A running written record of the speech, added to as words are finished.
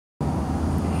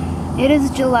It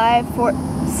is July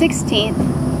 16th,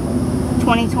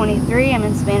 2023. I'm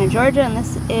in Savannah, Georgia, and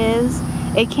this is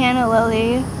a canna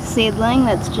lily seedling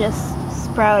that's just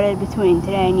sprouted between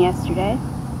today and yesterday.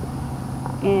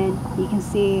 And you can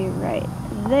see right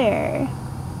there,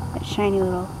 that shiny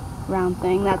little round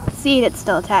thing. That's the seed it's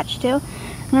still attached to.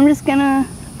 And I'm just gonna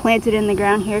plant it in the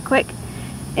ground here quick.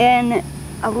 And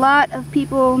a lot of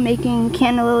people making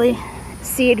canna lily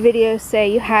seed videos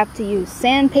say you have to use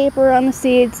sandpaper on the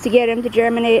seeds to get them to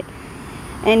germinate,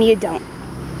 and you don't.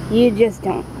 You just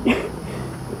don't.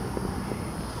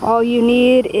 All you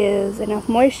need is enough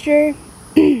moisture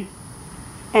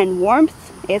and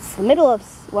warmth. It's the middle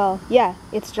of, well, yeah,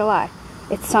 it's July.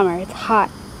 It's summer. It's hot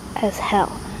as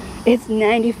hell. It's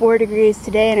 94 degrees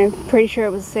today, and I'm pretty sure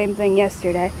it was the same thing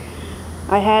yesterday.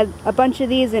 I had a bunch of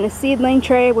these in a seedling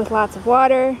tray with lots of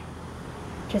water.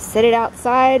 Just sit it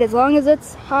outside. As long as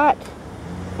it's hot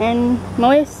and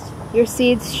moist, your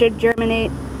seeds should germinate,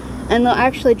 and they'll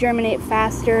actually germinate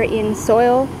faster in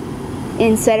soil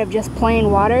instead of just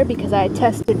plain water, because I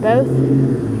tested both.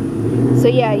 So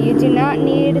yeah, you do not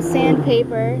need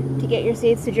sandpaper to get your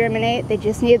seeds to germinate. They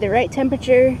just need the right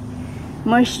temperature,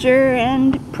 moisture,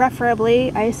 and preferably,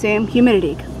 I assume,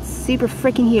 humidity, because it's super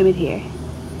freaking humid here.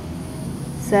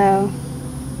 So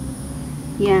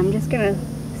yeah, I'm just gonna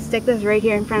stick this right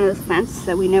here in front of this fence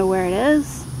so we know where it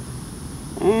is,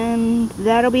 and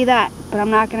that'll be that. But I'm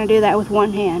not going to do that with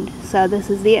one hand. So this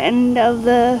is the end of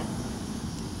the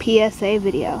PSA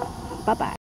video. Bye bye.